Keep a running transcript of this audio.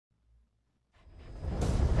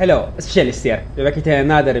Hello, Specialist here. We're back with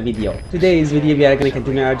another video. Today's video we are going to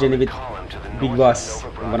continue our journey with Big Boss,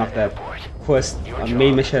 one of the quest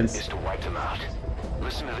main missions. And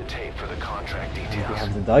we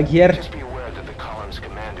have the dog here,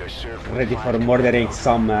 ready for murdering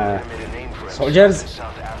some soldiers.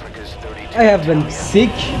 I have been sick.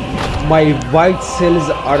 My white cells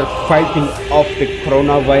are fighting off the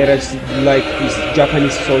coronavirus like these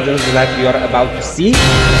Japanese soldiers that we are about to see.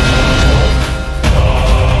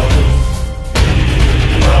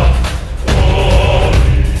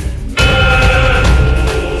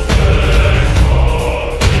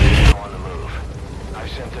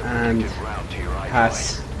 And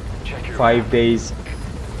past 5 days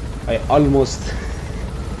I almost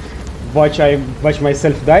watch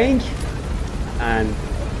myself dying, and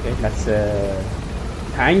okay, that's a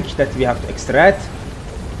tank that we have to extract.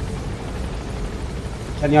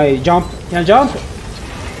 Can I jump? Can I jump?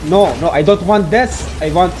 No, I don't want this.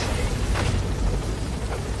 I want...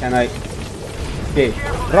 Can I... Okay,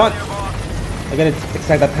 run! I'm gonna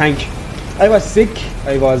extract that tank. I was sick.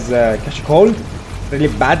 I was catch a cold. Really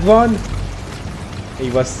bad one.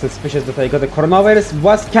 It was suspicious that I got the coronavirus.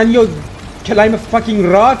 Can you climb a fucking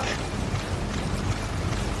rock?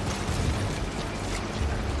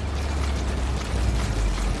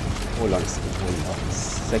 Hold on a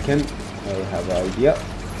second. I have an idea.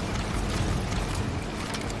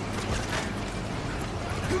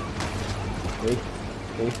 Okay.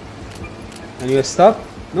 Can you stop?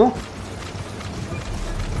 No?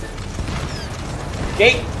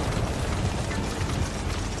 Okay.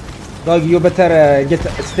 Dog, you better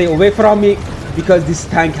stay away from me because this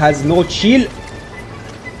tank has no shield.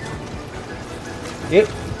 Okay.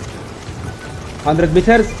 100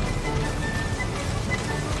 meters.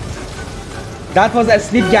 That was a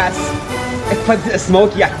sleep gas. It was a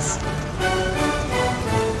smoke gas.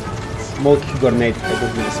 Smoke grenade. I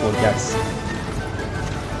don't need a smoke gas.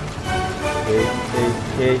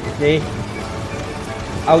 Okay.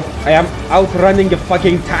 I am outrunning a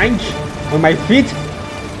fucking tank on my feet.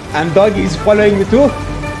 And dog is following me too.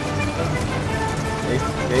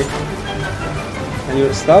 Okay. Can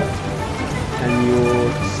you stop? Can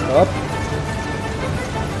you stop?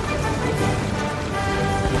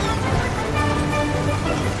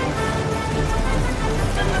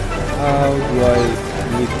 How do I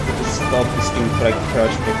need to stop this thing before I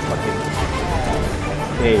crash my fucking...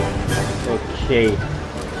 Okay.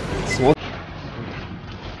 Smoke.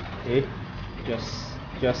 Okay.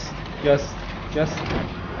 Just.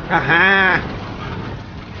 Haha!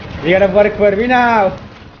 You gotta work for me now!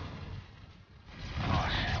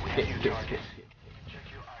 Okay. Check your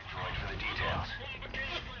iDroid for the details.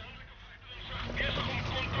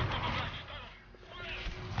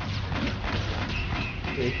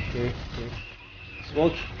 Okay.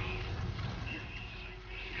 Smoke.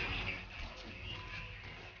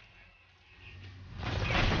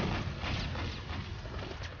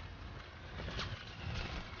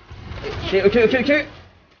 Okay. Okay.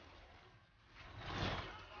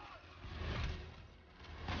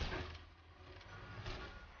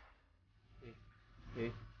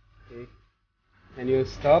 Can you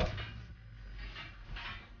stop?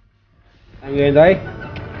 I'm gonna die.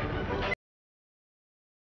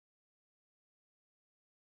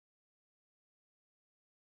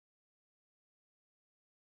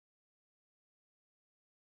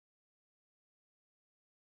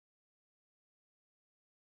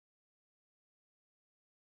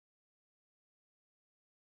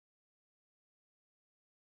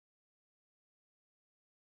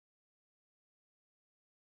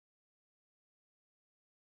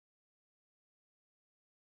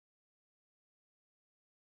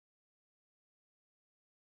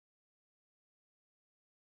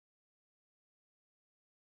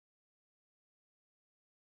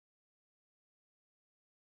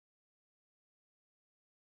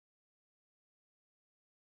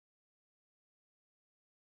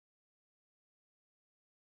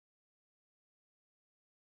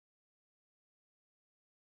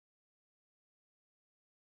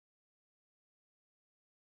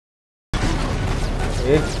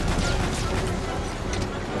 Okay.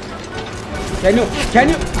 Can you?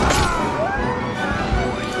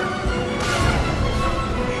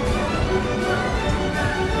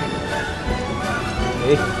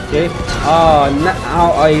 Okay. Oh,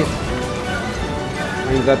 now I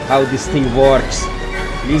got how this thing works.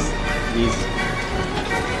 Please.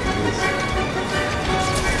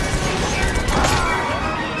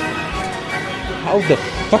 How the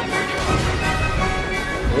fuck?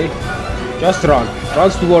 Okay. Just run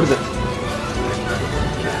towards it.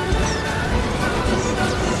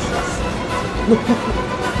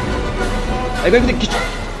 I got the kitchen.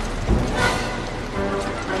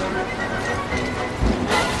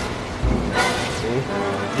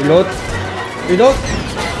 Reload. Reload.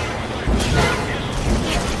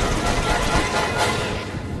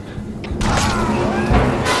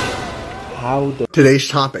 How the... Today's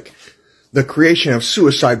topic, the creation of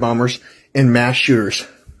suicide bombers and mass shooters.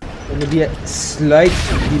 Gonna be a slight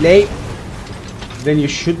delay. Then you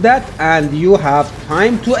shoot that and you have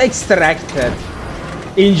time to extract it.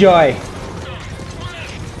 Enjoy.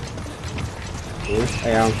 I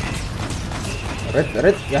am.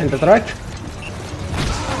 Red, behind the truck.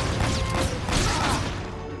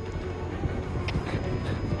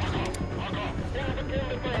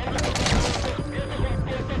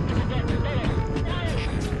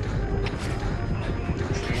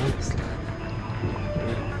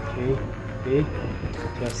 Okay.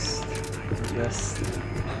 Just.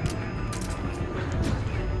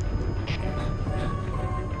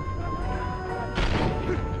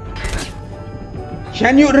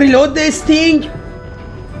 Can you reload this thing?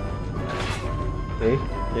 Okay,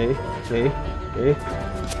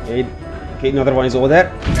 another one is over there.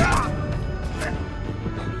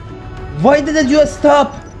 Why didn't you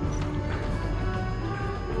stop?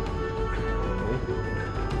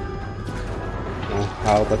 Now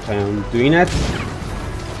how that I am doing it.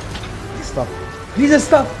 Stop. Please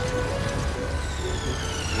stop.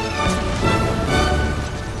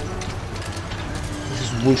 This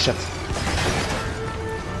is bullshit.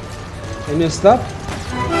 Can you stop?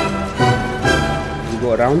 You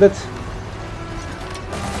go around it.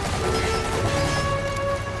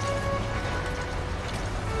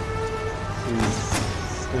 This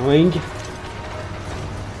is annoying.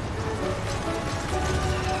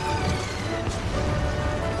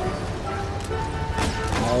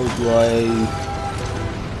 How do I...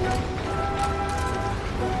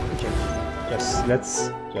 Okay, let's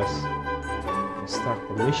just start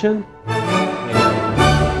the mission.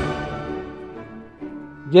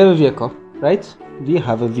 We have a vehicle, right? We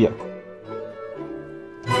have a vehicle.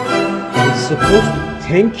 It's supposed to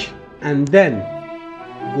tank and then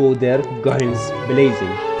go there, guns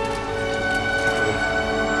blazing.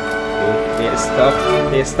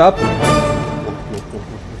 Okay, stop. No.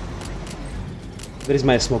 Where is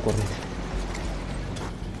my smoke grenade?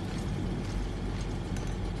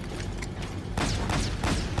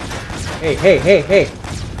 Hey.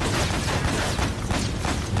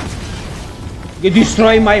 You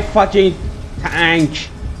destroy my fucking tank.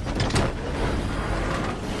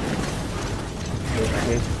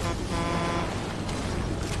 Okay.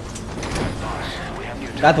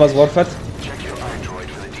 That was worth it. Check your Android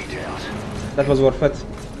for the details. That was worth it.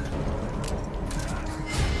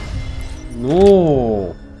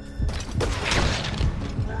 No.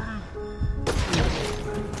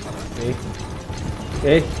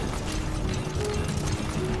 Okay.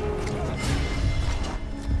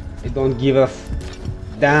 I don't give a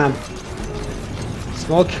damn.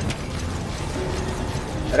 Smoke.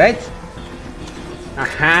 Right?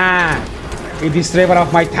 Aha! You destroy one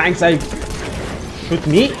of my tanks. I shoot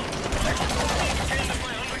me.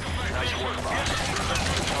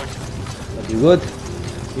 That'd be good.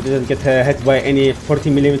 You didn't get hit by any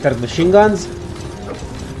 40mm machine guns.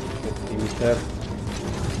 40mm.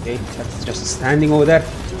 Okay, that's just standing over there.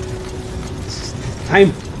 It's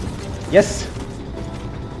time. Yes.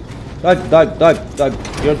 Dog.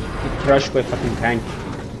 You're crushed by fucking tank.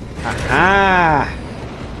 Aha!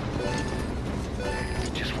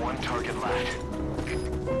 Just one target left.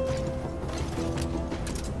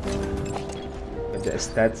 Got the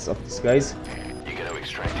stats of these guys. You gotta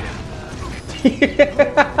extract him.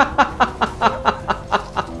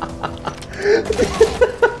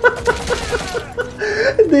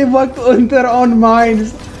 They worked on their own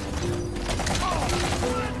minds.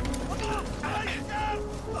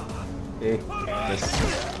 Okay, yes.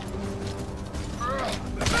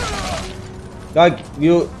 Dog,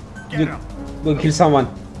 you go kill someone.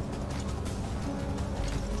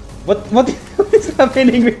 What is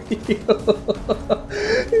happening with you?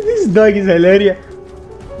 This dog is hilarious.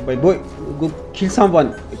 But boy, go kill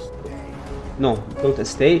someone. No, don't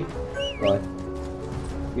stay. God.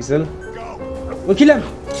 Whistle. Go kill him.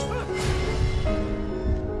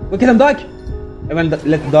 Go kill him, dog. I will let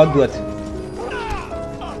the dog do it.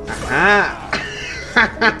 Aha.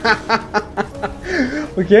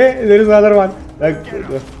 Okay, there is another one.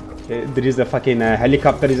 Okay, there is a fucking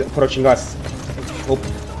helicopter is approaching us. Hope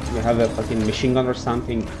we have a fucking machine gun or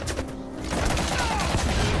something.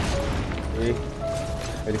 Okay,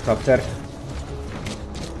 helicopter.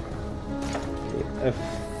 Okay,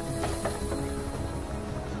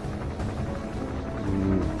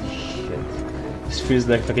 shit. This feels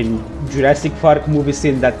like fucking Jurassic Park movie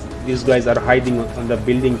scene that these guys are hiding on the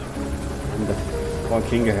building. And the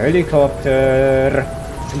fucking helicopter.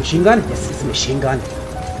 It's a machine gun? Yes, it's a machine gun.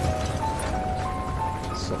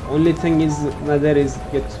 So only thing is there is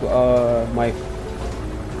get to my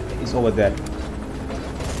is over there.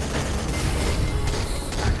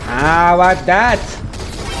 How about that?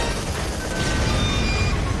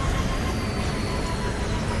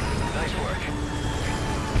 Nice work.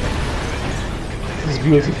 It's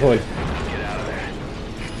beautiful. Get out of there.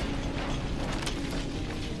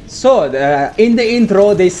 So in the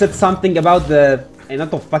intro they said something about the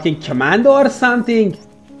not a fucking commando or something.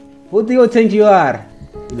 Who do you think you are?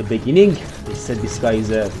 In the beginning they said this guy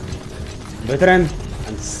is a veteran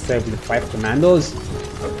and served with 5 commandos.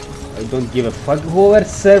 I don't give a fuck whoever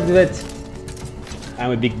served with.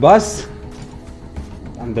 I'm a big boss.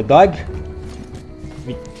 I'm the dog.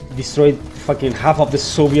 We destroyed fucking half of the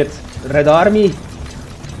Soviet Red Army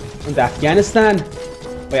in Afghanistan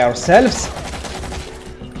by ourselves.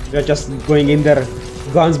 We're just going in there,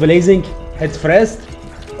 guns blazing, head first.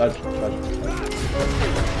 Dog.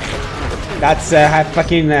 That's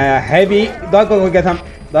fucking heavy. Dog, go get him.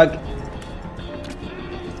 Dog.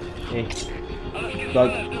 Hey.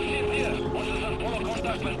 Dog.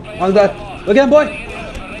 On that. Look at him, boy.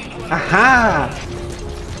 Aha.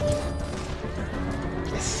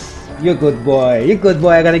 Yes. You're good boy. You're good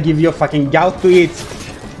boy. I'm gonna give you a fucking gout to eat.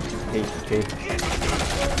 Okay.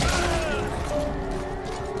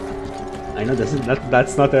 I know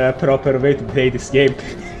that's not a proper way to play this game.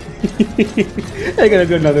 I'm gonna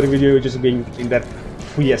do another video just being in that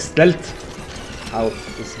free stealth. How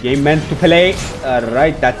this game meant to play.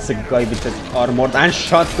 Alright, that's a guy with an armored and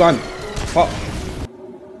shotgun. Oh.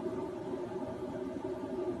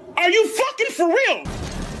 Are you fucking for real?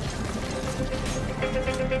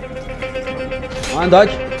 On dog.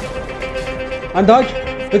 On dog.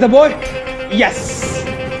 With the boy. Yes.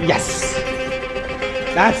 Yes.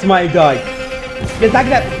 That's my dog. Get back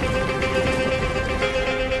there.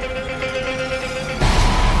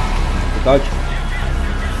 Dog.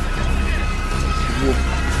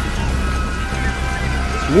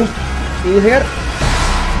 Move in here.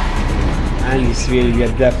 And this will be a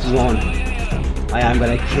death zone. I am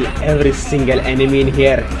gonna kill every single enemy in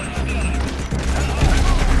here.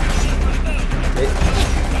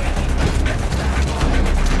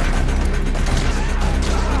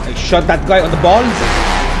 I shot that guy on the balls.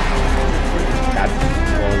 That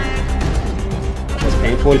was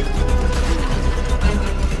painful.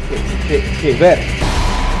 Okay, where?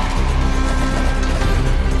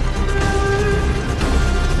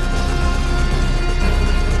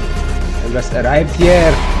 I just arrived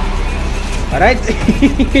here. Alright?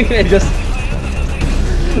 Just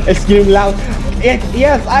scream loud.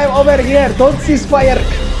 Yes, I'm over here. Don't cease fire.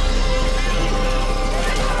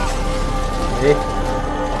 Okay.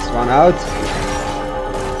 Let's run out.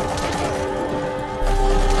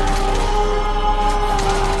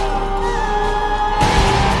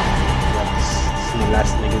 This is my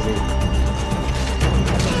last magazine.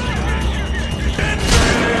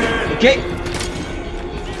 Okay.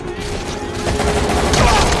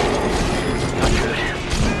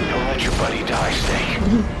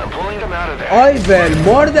 I'm pulling them out of there. I will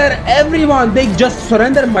murder everyone. They just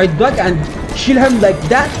surrender my dog and kill him like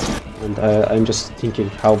that. And I'm just thinking,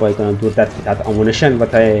 how am I gonna do that without ammunition?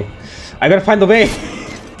 But I gotta find a way.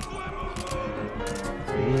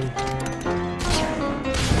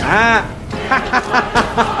 Ah!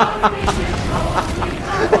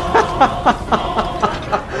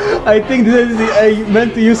 I think this is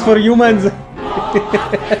meant to use for humans.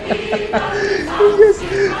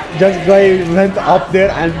 Just guy went up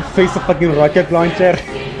there and faced a fucking rocket launcher.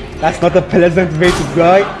 That's not a pleasant way to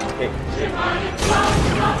go.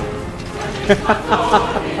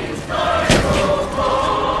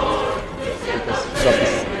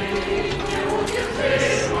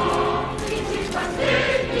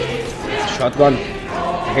 Shotgun.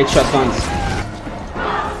 I hate shotguns.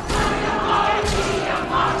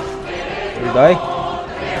 Will you die?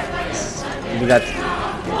 Give me that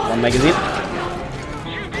one magazine.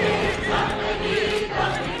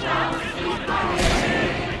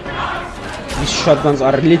 These shotguns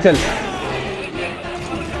are little.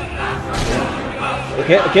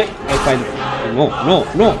 Okay, I find it. No.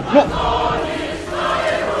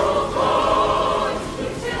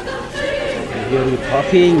 I hear you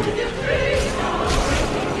coughing.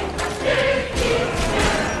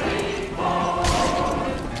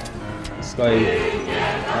 This guy.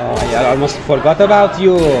 Oh, I almost forgot about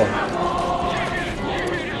you.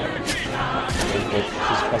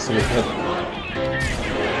 She's passing it up.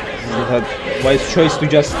 Had wise choice to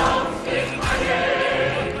just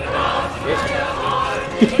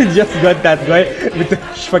just got that guy with the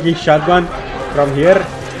fucking shotgun from here.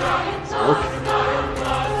 Smoke.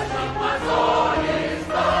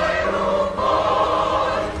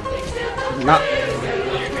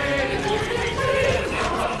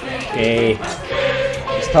 Okay.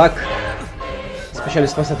 Stuck.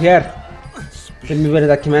 Specialist was up here. Tell me where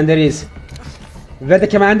the commander is. Where the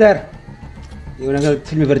commander? You wanna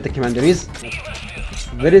tell me where the commander is?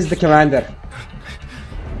 Where is the commander?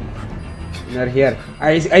 They're here.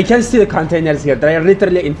 I can see the containers here. They are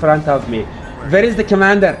literally in front of me. Where is the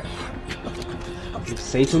commander? If you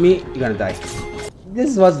say to me, you're gonna die.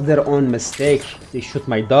 This was their own mistake. They shoot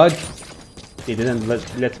my dog. They didn't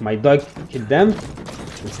let my dog kill them.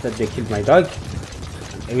 Instead, they killed my dog.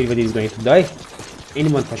 Everybody is going to die.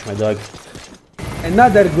 Anyone touch my dog.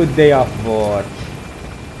 Another good day of work.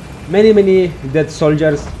 Many dead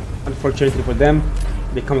soldiers. Unfortunately for them,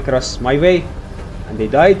 they come across my way and they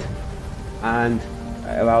died. And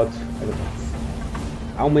about, I don't know,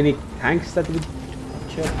 how many tanks that we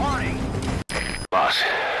captured? Boss,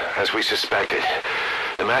 as we suspected,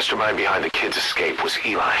 the mastermind behind the kid's escape was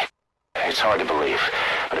Eli. It's hard to believe,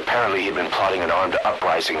 but apparently he'd been plotting an armed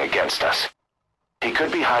uprising against us. He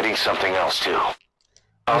could be hiding something else too.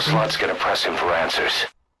 Ocelot's gonna press him for answers.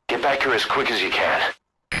 Get back here as quick as you can.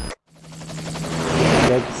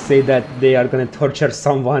 Let's say that they are gonna torture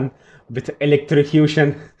someone with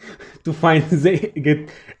electrocution to find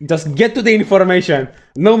just get to the information,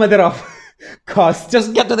 no matter of cost.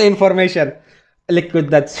 Just get to the information. Liquid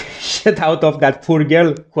that shit out of that poor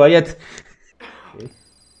girl. Quiet. Okay.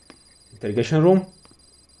 Interrogation room.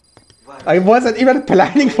 I wasn't even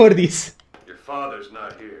planning for this. Your father's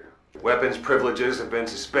not here. Weapons privileges have been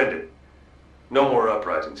suspended. No more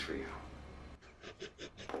uprisings for you.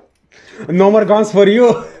 No more guns for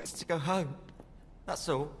you. To go home. That's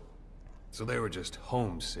all. So they were just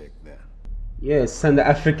homesick then. Yes, and the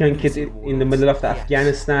African kid in the middle of the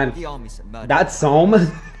Afghanistan. The armies that murdered That's some.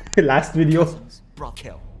 Last video. brought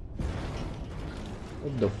kill.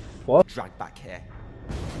 What the fuck? Dragged back here.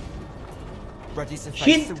 Ready to face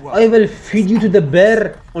Shit, the world. I will feed you to the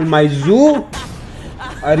bear on my zoo?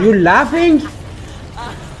 Are you laughing?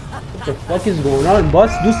 What the fuck is going on,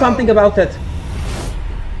 boss? Do something about it.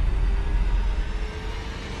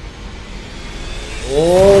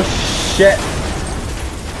 Oh shit.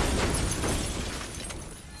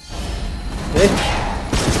 Okay.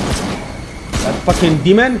 That fucking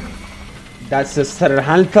demon. That's a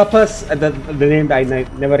Sarhantapas. The name I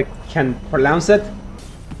never can pronounce it.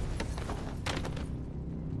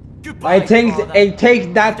 Goodbye, I think father. I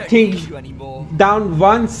take that Don't thing need you anymore. down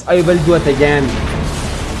once, I will do it again.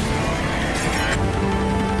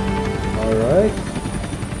 Alright.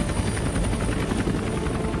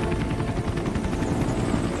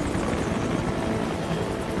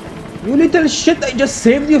 You little shit, I just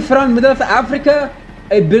saved you from middle of Africa.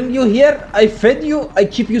 I bring you here, I fed you, I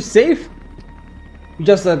keep you safe. You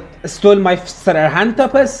just stole my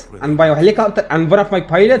Sarhantapas and my helicopter and one of my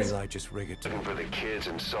pilots. Looking for the kids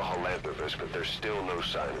and Sahelanthropus, but there's still no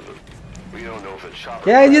sign of them. We don't know if the chopper.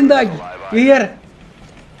 Yeah, I didn't is die. alive You either. here?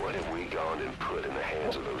 What have we gone and put in the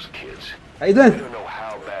hands of those kids? How you We doing? don't know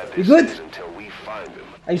how bad You this good? is until we find them.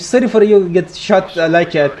 I'm sorry for you get shot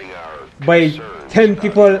Regarding our by concerns 10 about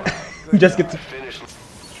people. Just get. finish.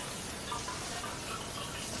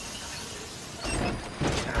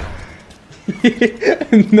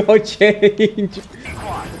 No change.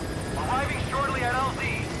 Arriving shortly at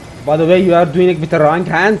LZ. By the way, you are doing it with the wrong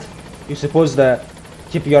hand. You're supposed to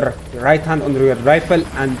keep your right hand under your rifle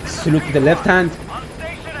and salute with the left hand. On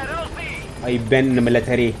station at LZ. I've been in the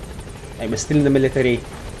military. I'm still in the military.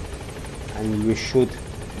 And you should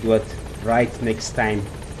do it right next time.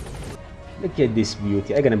 Look at this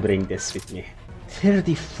beauty. I'm gonna bring this with me.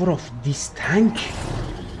 34 of this tank.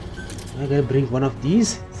 I'm gonna bring one of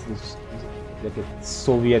these. Look at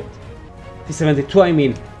Soviet T-72, I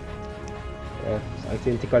mean.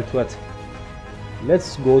 Identical to it.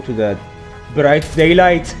 Let's go to the bright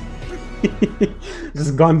daylight.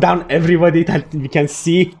 Just gone down everybody that we can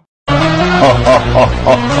see.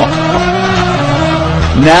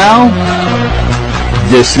 Now,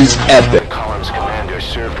 this is epic. Column's commander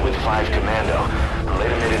served with 5 Commando and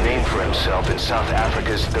later made a name for himself in South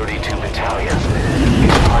Africa's 32 Battalion. He's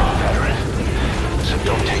a hardened veteran, so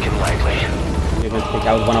don't take him lightly. We're gonna take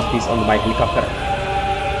out one of these on my helicopter.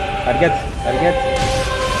 Target, target.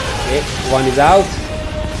 Okay, one is out.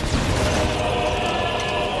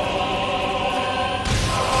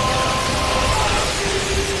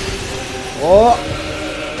 Oh!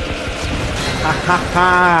 Ha ha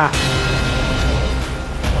ha!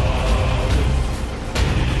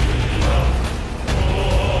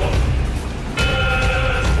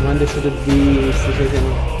 Commander should be situated.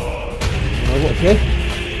 Okay.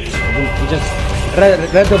 We just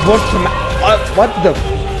read the board. What the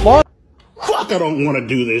fuck? Fuck, I don't want to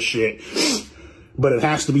do this shit. But it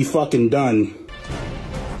has to be fucking done.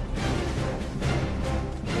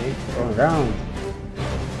 around.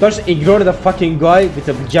 Just ignore the fucking guy with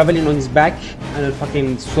a javelin on his back and a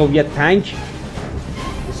fucking Soviet tank.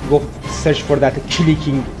 Just go search for that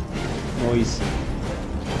clicking noise.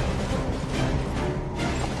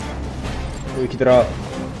 Quick draw.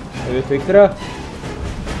 Quick draw.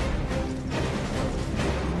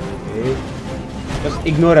 Okay. Just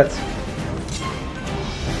ignore it.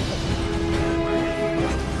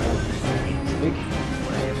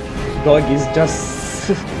 Dog is just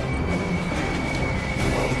okay.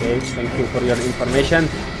 Thank you for your information.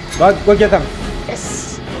 Dog, go get him.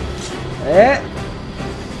 Yes.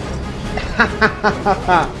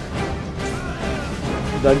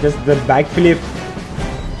 Dog just the backflip.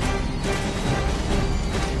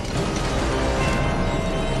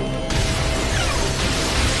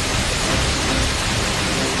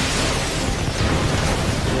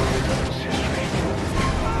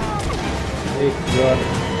 You're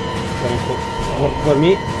going to work for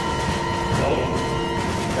me.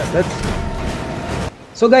 That's it.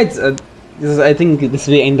 So guys, I think this is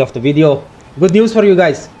the end of the video. Good news for you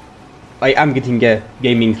guys. I am getting a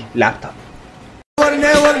gaming laptop.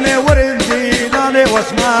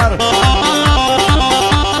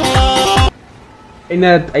 In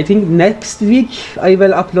I think next week I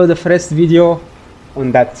will upload the first video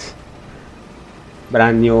on that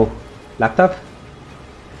brand new laptop.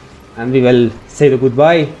 And we will say the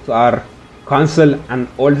goodbye to our console and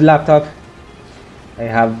old laptop. I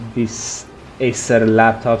have this Acer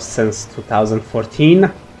laptop since 2014.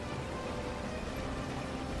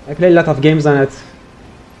 I play a lot of games on it.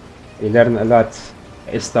 I learn a lot.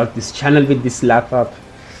 I start this channel with this laptop.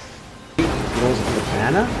 Grows on the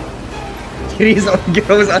banana? Trees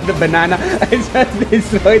grows on the banana. I just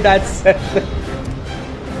destroyed that set.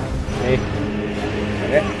 Okay.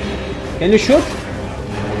 Okay. Can you shoot?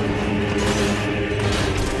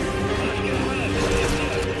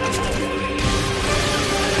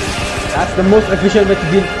 That's the most efficient way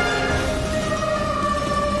to deal.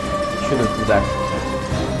 Shouldn't do that.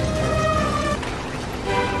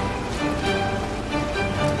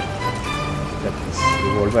 Get this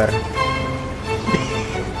revolver.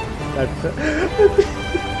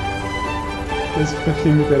 That's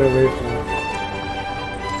 15 meters away from it.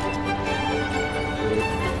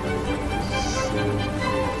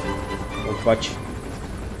 Don't watch.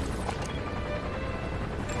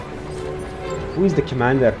 Who is the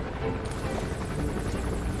commander?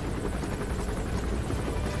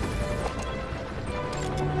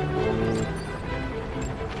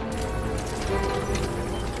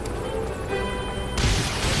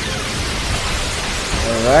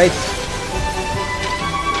 Alright.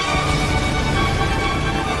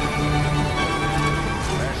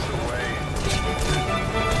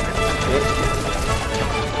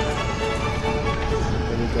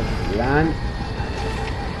 Land.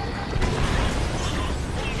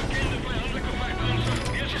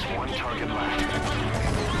 Just one target left.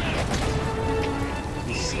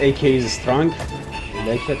 This AK is strong. I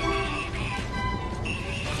like it.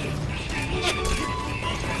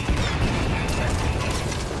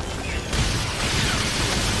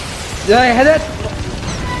 Did I hit it?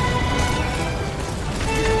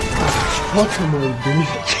 What am I doing?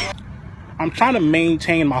 I'm trying to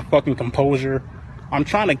maintain my fucking composure. I'm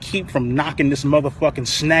trying to keep from knocking this motherfucking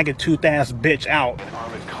snagger-tooth ass bitch out.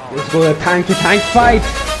 Let's go to tank fight.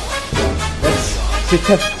 Let's sit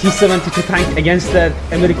at T-72 tank against the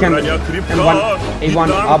American M1 A1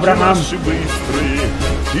 Abraham.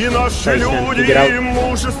 И наши люди Hey.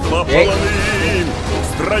 мужество полны. В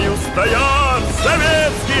строю стоят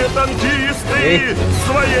советские танкисты, Hey.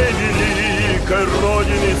 своей великой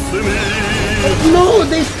родине сыны. No,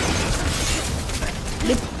 they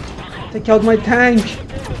take out my tank.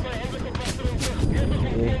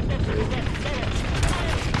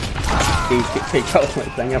 Take out my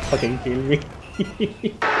tank and fucking kill me.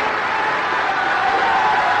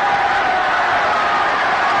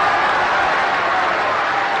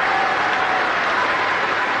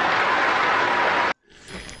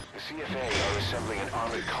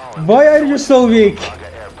 Why are you so weak?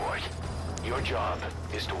 Airport. Your job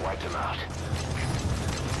is to wipe them out.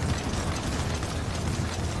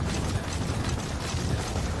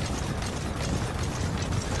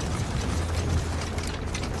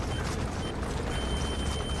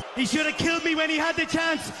 He should have killed me when he had the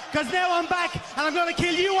chance, because now I'm back and I'm going to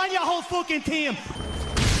kill you and your whole fucking team.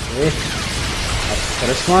 Okay. That's the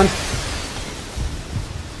first one.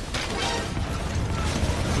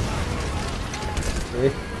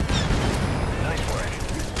 Okay. Nice work.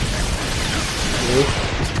 Okay.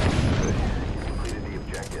 Completed the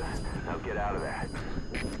objective. Now get out of there.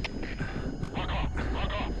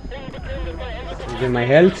 Using my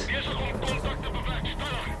health.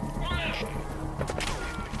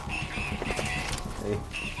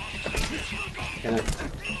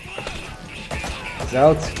 He's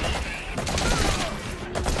out.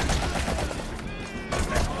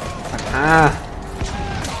 Ah,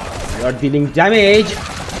 you're dealing damage.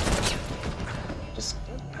 Just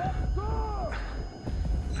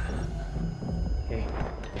okay.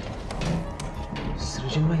 Just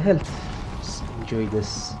regen my health. Just enjoy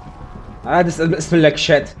this. Ah, this smells like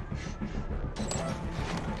shit.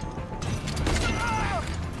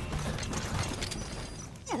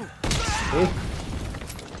 Okay.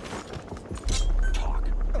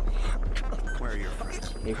 Where are your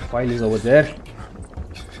friends? Okay, file is over there.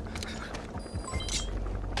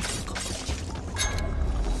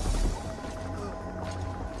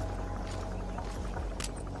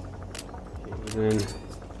 Okay, then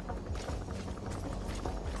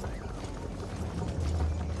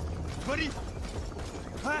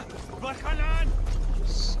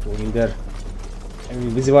just go in there. I'm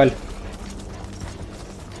invisible.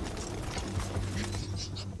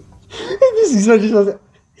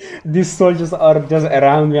 These soldiers are just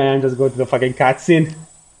around me and I'm just going to the fucking cutscene.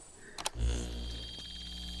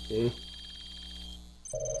 Okay.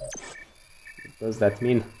 What does that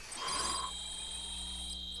mean?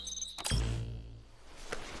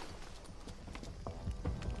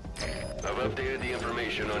 I've updated the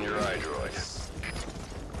information on your iDroid.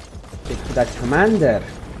 Get to that commander.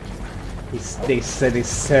 They said they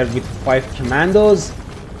served with 5 commandos.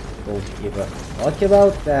 Don't give a fuck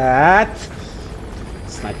about that.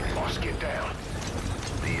 Sniper. Boss, get down.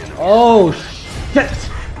 Oh shit!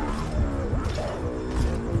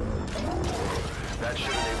 That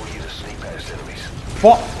should enable you to sneak past enemies.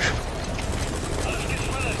 Fuck!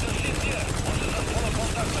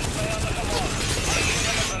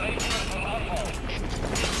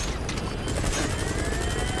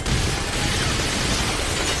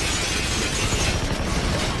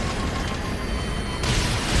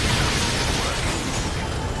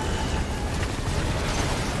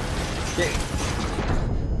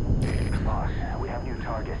 Boss, we have new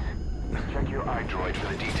targets. Check your iDroid for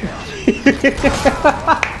the details.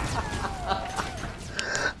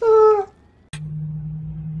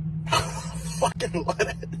 Fucking let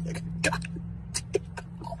it. God.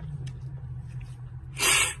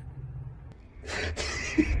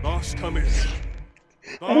 Boss, come in.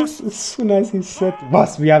 Boss. As soon as he said,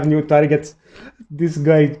 "Boss, we have new targets," this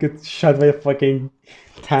guy gets shot by a fucking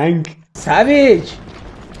tank. Savage!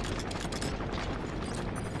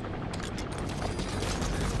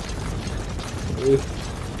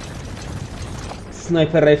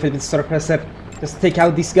 Sniper rifle with suppressor. Just take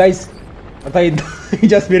out these guys. But I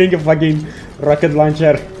just wearing a fucking rocket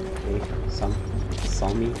launcher. Okay,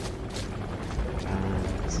 saw me.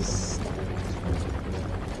 This is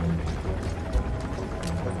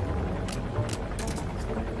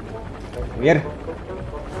where?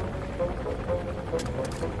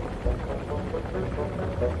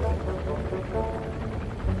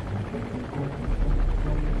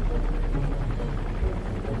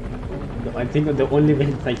 I think the only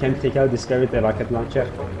way I can take out this guy with the rocket launcher.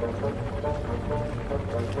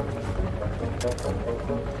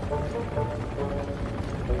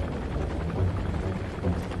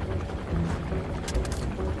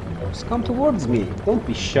 Just come towards me. Don't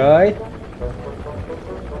be shy.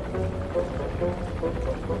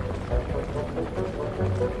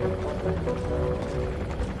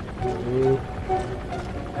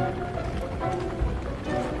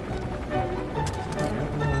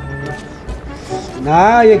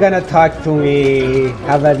 Now you're gonna talk to me.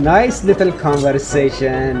 Have a nice little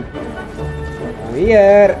conversation. Come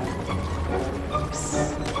here.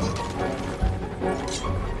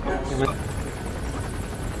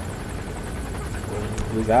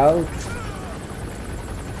 He's out.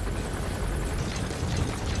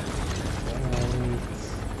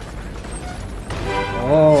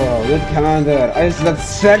 Oh, good commander. I was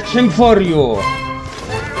searching for you.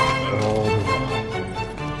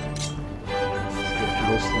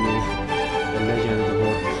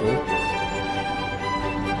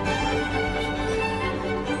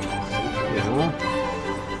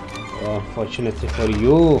 Fortunately for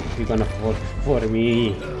you, you're gonna vote for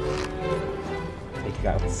me. Take it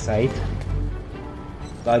outside.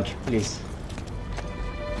 Dodge, please.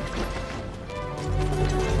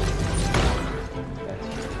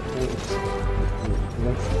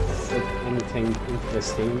 Let's see anything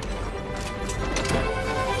interesting.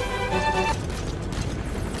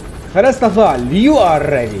 First of all, you are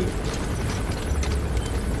ready.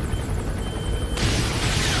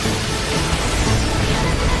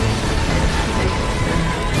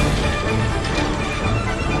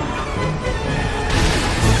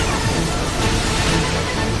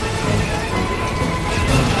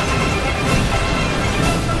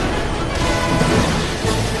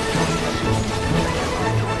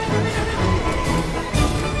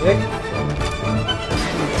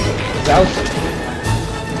 out.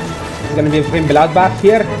 There's gonna be a fucking bloodbath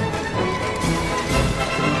here.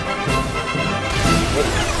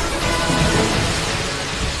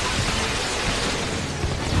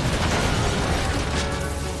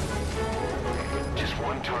 Just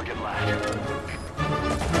one target left.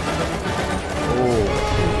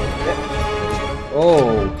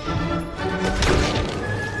 Oh.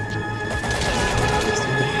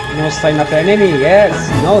 No sign of enemy, yes,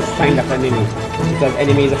 no sign of enemy. Because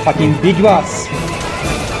enemy is a fucking big boss.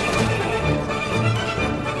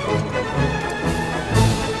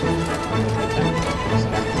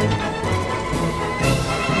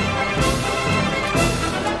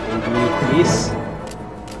 Please.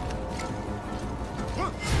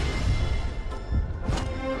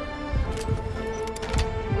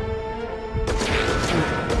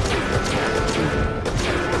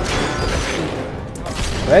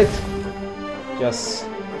 Right? Just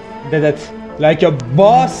did it like a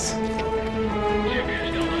boss.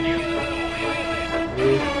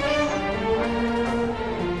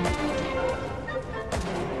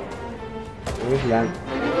 Land.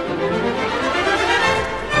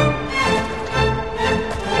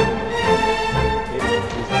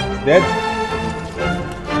 He's dead.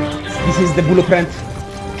 This is the blueprint.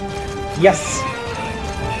 Yes.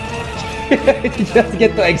 Just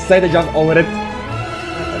get too excited, jump over it.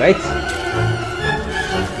 Right?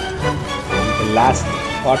 The last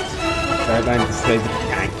part, we're going to destroy the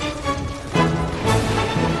tank.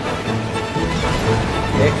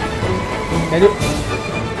 Okay.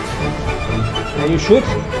 Can you shoot?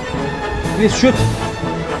 Please shoot.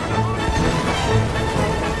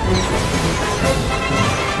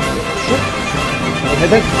 Shoot.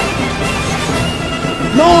 Okay,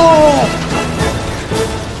 no!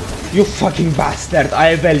 You fucking bastard!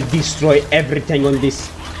 I will destroy everything on this.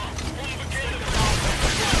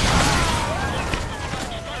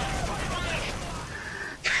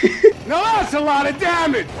 Now that's a lot of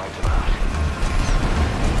damage!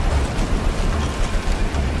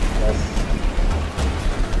 Yes.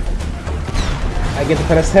 I get the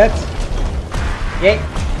first hit. Yeah.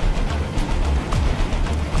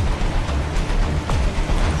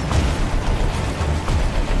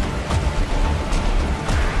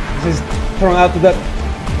 This is thrown out to the...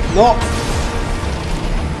 No!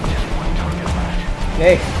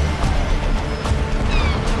 Okay.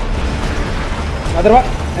 Another one!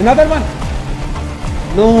 Another one!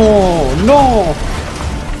 No! No!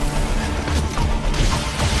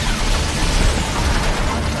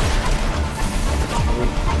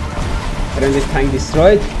 Friendly tank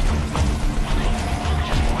destroyed.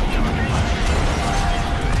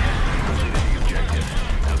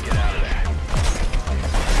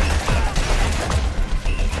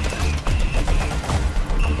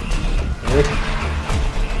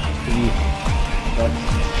 He got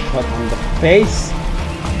shot on the face.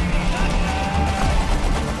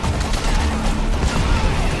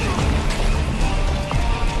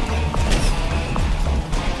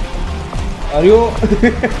 Are you?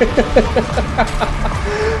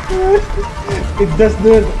 It does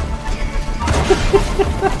not.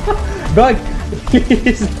 Dog!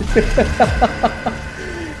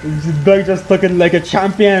 This dog just talking like a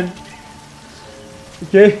champion.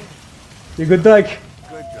 Okay? You good dog?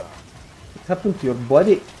 Good job. What happened to your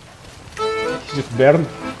body? It's just burned.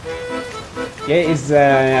 Okay, it's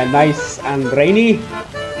nice and rainy.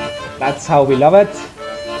 That's how we love it.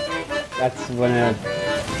 That's when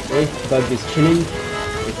okay, dog is chilling.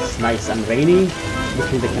 It's nice and rainy.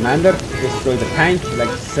 Between the commander, destroy the tank like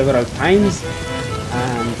several times.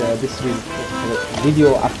 And this is the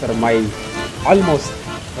video after my almost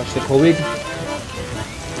touched the COVID.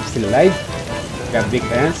 I'm still alive. Got big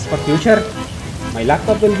plans for future. My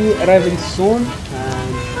laptop will be arriving soon,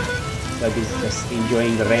 and that is just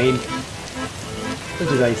enjoying the rain.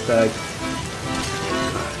 Which is nice, dog.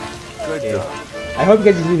 Good Okay. job. I hope you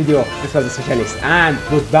guys enjoyed the video. This was the Socialist, and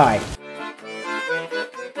goodbye.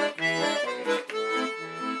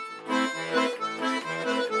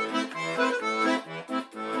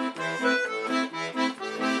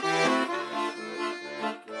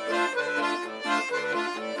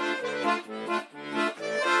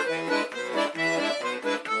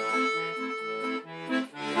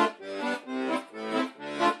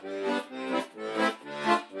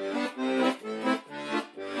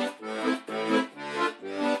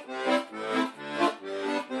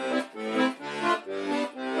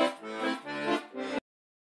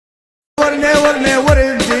 ورني ورني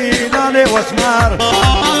وردي ناني واسمار